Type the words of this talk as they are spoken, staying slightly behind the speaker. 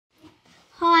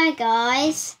Hi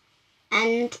guys,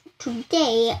 and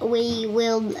today we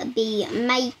will be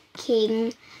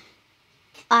making,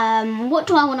 what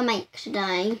do I want to make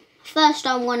today? First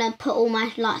I want to put all my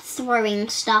throwing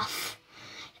stuff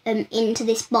into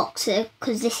this box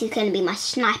because this is going to be my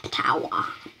sniper tower.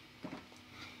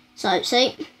 So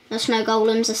see, the snow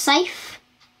golems are safe.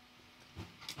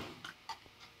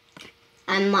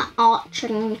 And my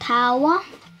arching tower.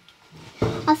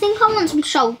 I think I want some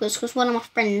shulkers because one of my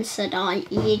friends said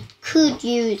you could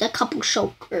use a couple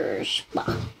shulkers.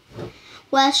 But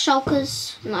where's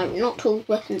shulkers? No, not tools,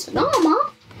 weapons and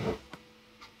armour.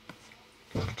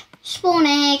 Spawn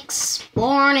eggs,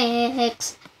 spawn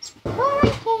eggs, spawn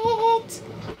eggs.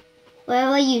 Where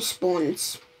are you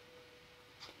spawns?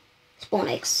 Spawn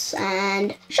eggs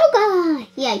and sugar.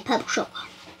 Yay, purple sugar.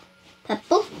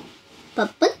 Purple,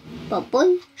 purple,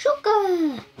 purple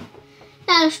sugar.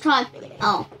 Now let's try.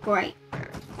 Oh, great.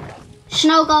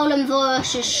 Snow golem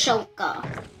versus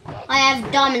shulker. I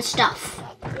have diamond stuff.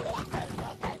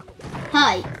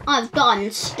 Hey, I have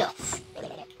diamond stuff.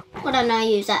 Why don't I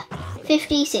use that?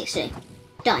 50, 60.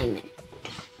 Diamond.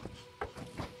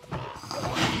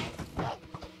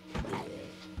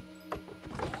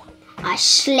 I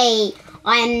slay.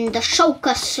 I am the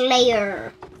shulker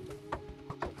slayer.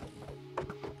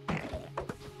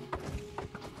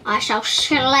 I shall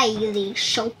slay these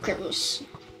shulkers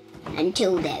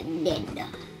until they're dead.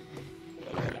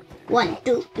 1,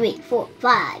 2, 3, 4,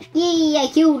 5. Yay, I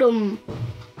killed them.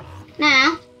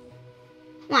 Now,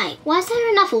 wait, why is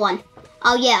there another one?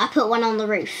 Oh yeah, I put one on the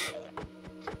roof.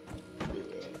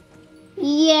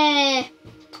 Yeah,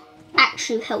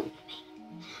 actually helped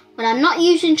me. But I'm not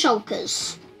using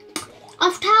shulkers.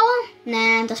 Off tower?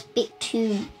 Nah, that's a bit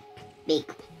too big.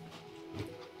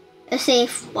 Let's see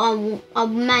if I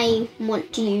may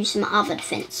want to use some other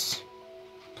defense.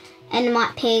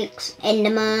 Endermite pigs,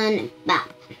 Enderman, bat.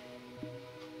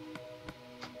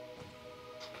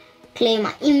 Clear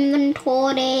my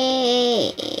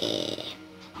inventory.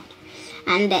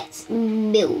 And let's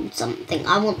build something.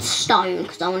 I want stone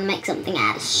because I want to make something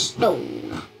out of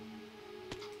stone.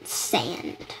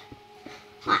 Sand.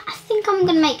 Right, I think I'm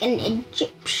going to make an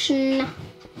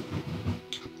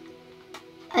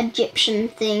Egyptian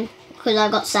thing. Because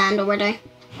I got sand already.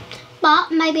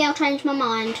 But maybe I'll change my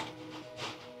mind.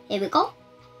 Here we go.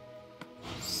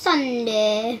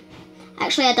 Sunday.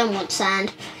 Actually, I don't want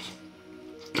sand.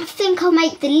 I think I'll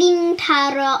make the Leaning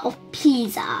Tower of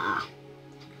Pisa.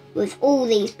 With all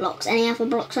these blocks. Any other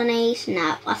blocks I need?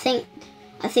 No, I think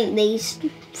these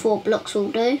 4 blocks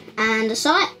will do. And a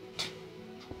site.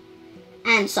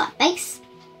 And site base.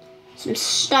 Some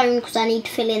stone because I need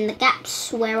to fill in the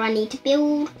gaps where I need to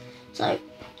build. So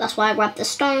that's why I grabbed the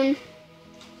stone.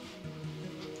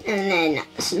 And then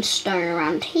some stone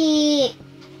around here.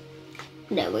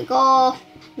 There we go.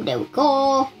 There we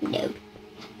go. There.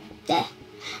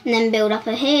 And then build up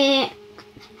here.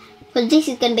 Because this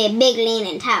is going to be a big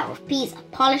Leaning Tower of Pisa.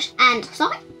 Polished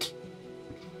andesite.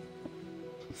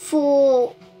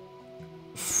 4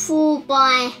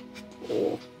 by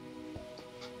 4.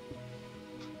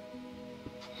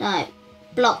 So,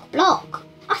 block.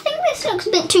 I think this looks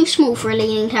a bit too small for a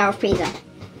Leaning Tower of Pisa.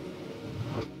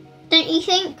 Don't you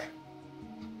think?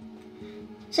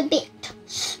 It's a bit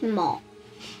small.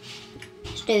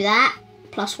 Let's do that.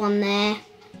 +1 there.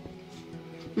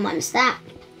 Minus that.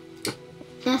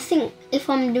 I think if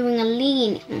I'm doing a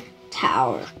Leaning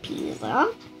Tower of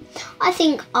Pisa, I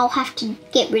think I'll have to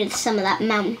get rid of some of that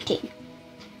mountain.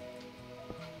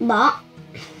 But,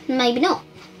 maybe not.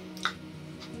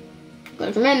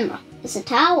 Because remember, it's a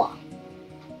tower.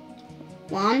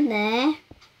 1 there.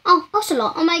 Oh,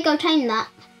 ocelot. I may go tame that.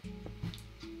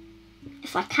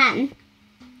 If I can.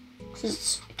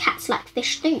 Because cats like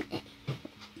fish, don't they?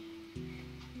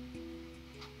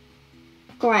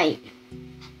 Great.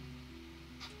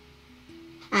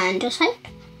 Andesite.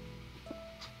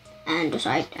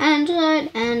 Andesite.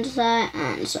 Andesite. Andesite.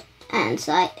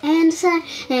 Andesite. Andesite.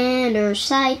 Andesite.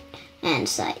 Andesite.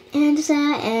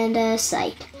 Andesite. Andesite.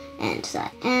 Andesite.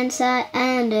 Andesite, andesite,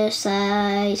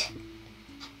 andesite.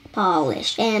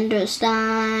 Polished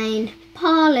andesite,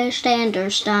 polished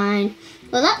andesite.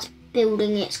 Well, that's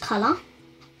building its colour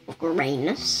of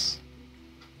greenness.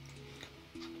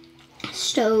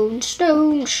 Stone,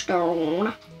 stone,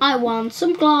 stone. I want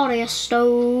some glorious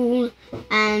stone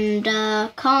and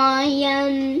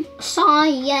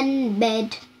cyan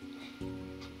bed.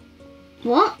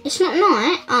 What? It's not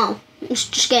night? Oh, it's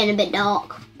just getting a bit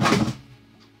dark.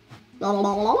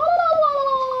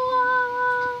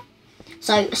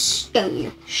 So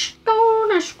stone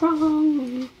is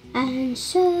strong, and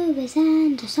so is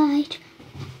andesite.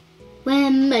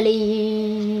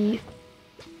 Wembley.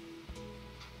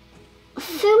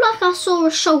 like I saw a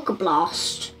shulker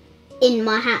blast in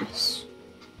my house.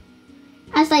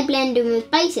 As they blend in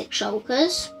with basic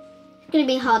shulkers, it's going to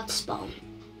be hard to spawn.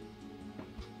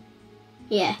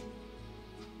 Yeah.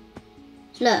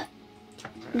 Look,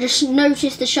 just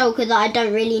notice the shulker that I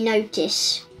don't really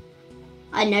notice.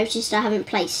 I noticed I haven't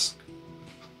placed.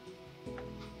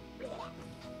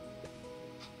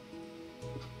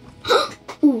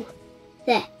 Ooh,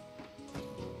 there.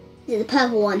 Is it the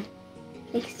purple one?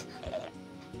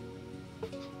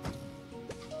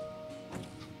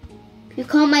 You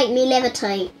can't make me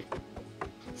levitate.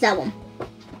 It's that one.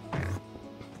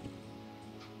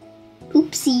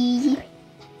 Oopsie.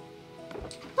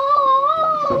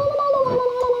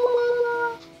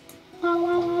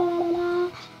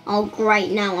 Oh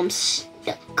great, now I'm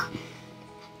stuck.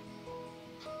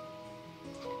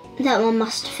 That one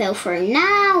must have fell through.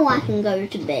 Now I can go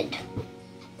to bed.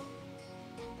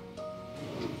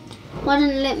 Why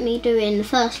didn't it let me do it in the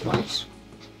first place?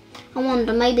 I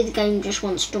wonder, maybe the game just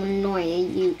wants to annoy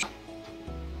you.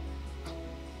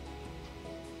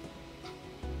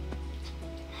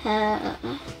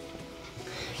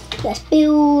 Let's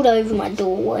build over my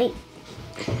doorway.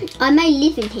 I may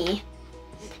live in here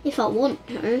if I want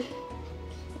to.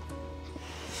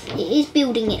 It is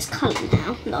building its colour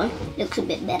now, though. Looks a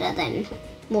bit better than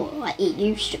what like it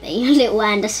used to be. A little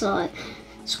andesite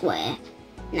square.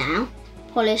 Now,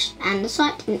 polished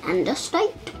andesite and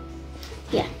andesite.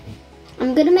 Yeah.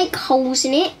 I'm going to make holes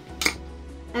in it.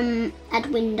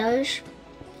 Add windows.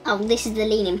 Oh, this is the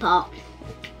leaning part.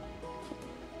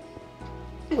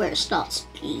 Where it starts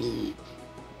to lean.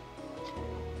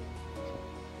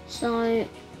 So,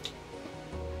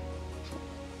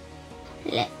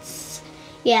 let's...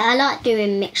 Yeah, I like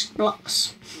doing mixed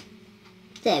blocks.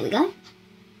 There we go.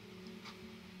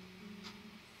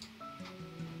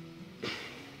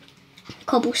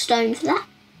 Cobblestone for that.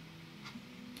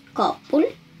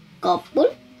 Cobblestone.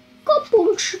 Cobble,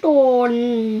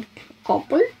 cobblestone,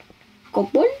 cobblestone,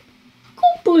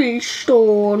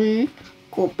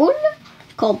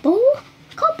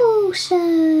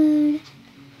 cobblestone.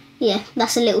 Yeah,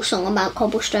 that's a little song about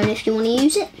cobblestone if you want to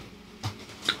use it.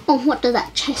 Oh, what does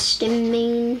that chest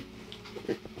mean?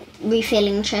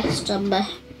 Refilling chest, I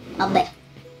bet.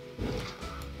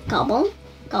 Cobble,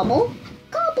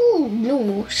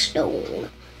 no stone.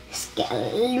 Let's get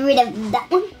rid of that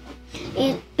one.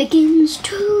 It begins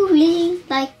to lean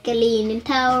like a leaning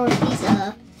tower of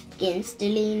Pisa. Begins to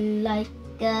lean like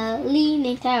a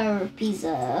leaning tower of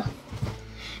Pisa.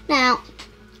 Now,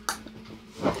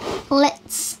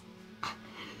 let's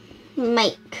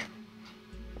make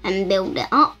and build it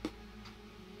up.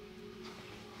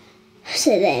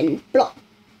 So then, block.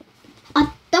 I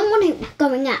don't want it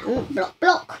going out.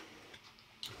 Block.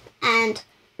 And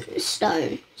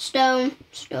stone.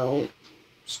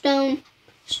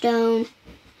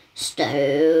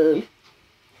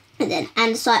 And then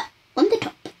andesite on the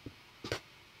top.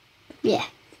 Yeah.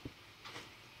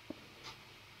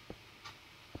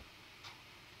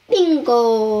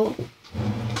 Bingo!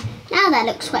 Now that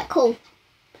looks quite cool.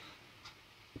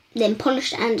 Then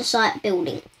polished andesite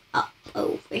building up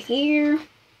over here.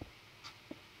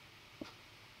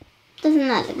 Doesn't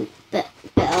that look a bit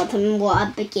better than what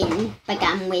I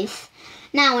began with?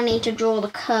 Now I need to draw the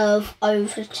curve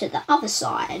over to the other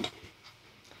side.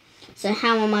 So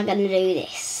how am I going to do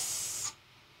this?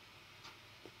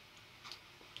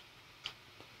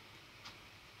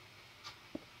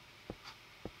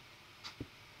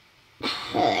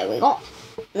 There we go.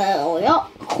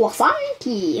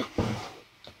 Croissant.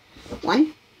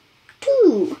 1,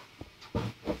 2.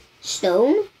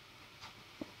 Stone.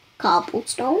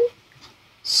 Cobblestone.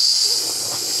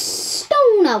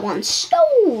 Stone. I want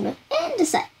stone. And a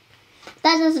set.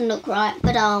 That doesn't look right,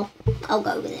 but I'll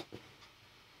go with it.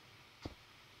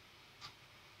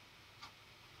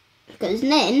 Because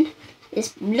then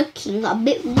it's looking a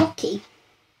bit rocky.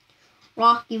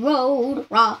 Rocky road,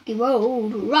 rocky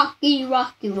road, rocky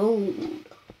road.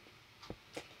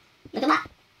 Look at that.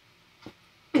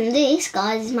 And this,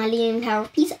 guys, is my Leaning Tower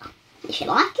of Pisa. If you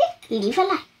like it, leave a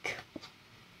like.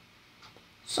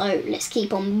 So let's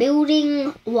keep on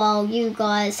building while you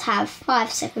guys have 5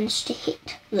 seconds to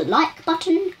hit the like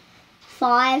button.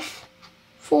 5,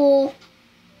 4,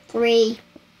 3,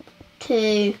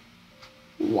 2,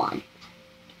 1.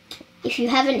 If you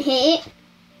haven't hit it,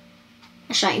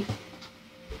 a shame.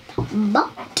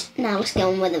 But now let's get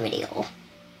on with the video.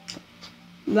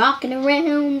 Rocking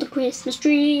around the Christmas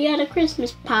tree at a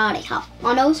Christmas party hop.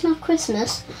 I know it's not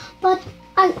Christmas, but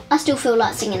I still feel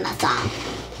like singing that song.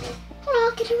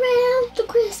 Rocking around the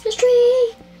Christmas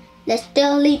tree. Let's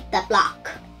delete that block.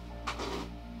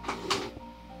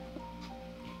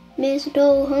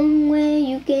 Mistletoe hung where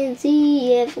you can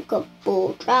see every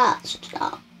couple tries to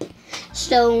stop.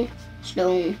 Stone,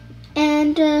 stone,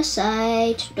 and a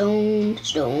side stone,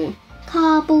 stone,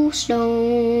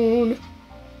 cobblestone.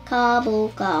 Cobble,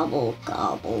 cobble,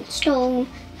 cobblestone.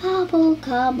 Cobble,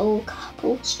 cobble,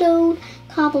 cobblestone.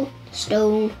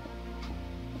 Cobblestone.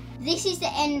 This is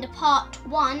the end of part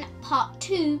 1. Part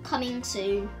 2 coming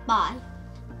soon. Bye.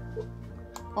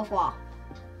 Au revoir.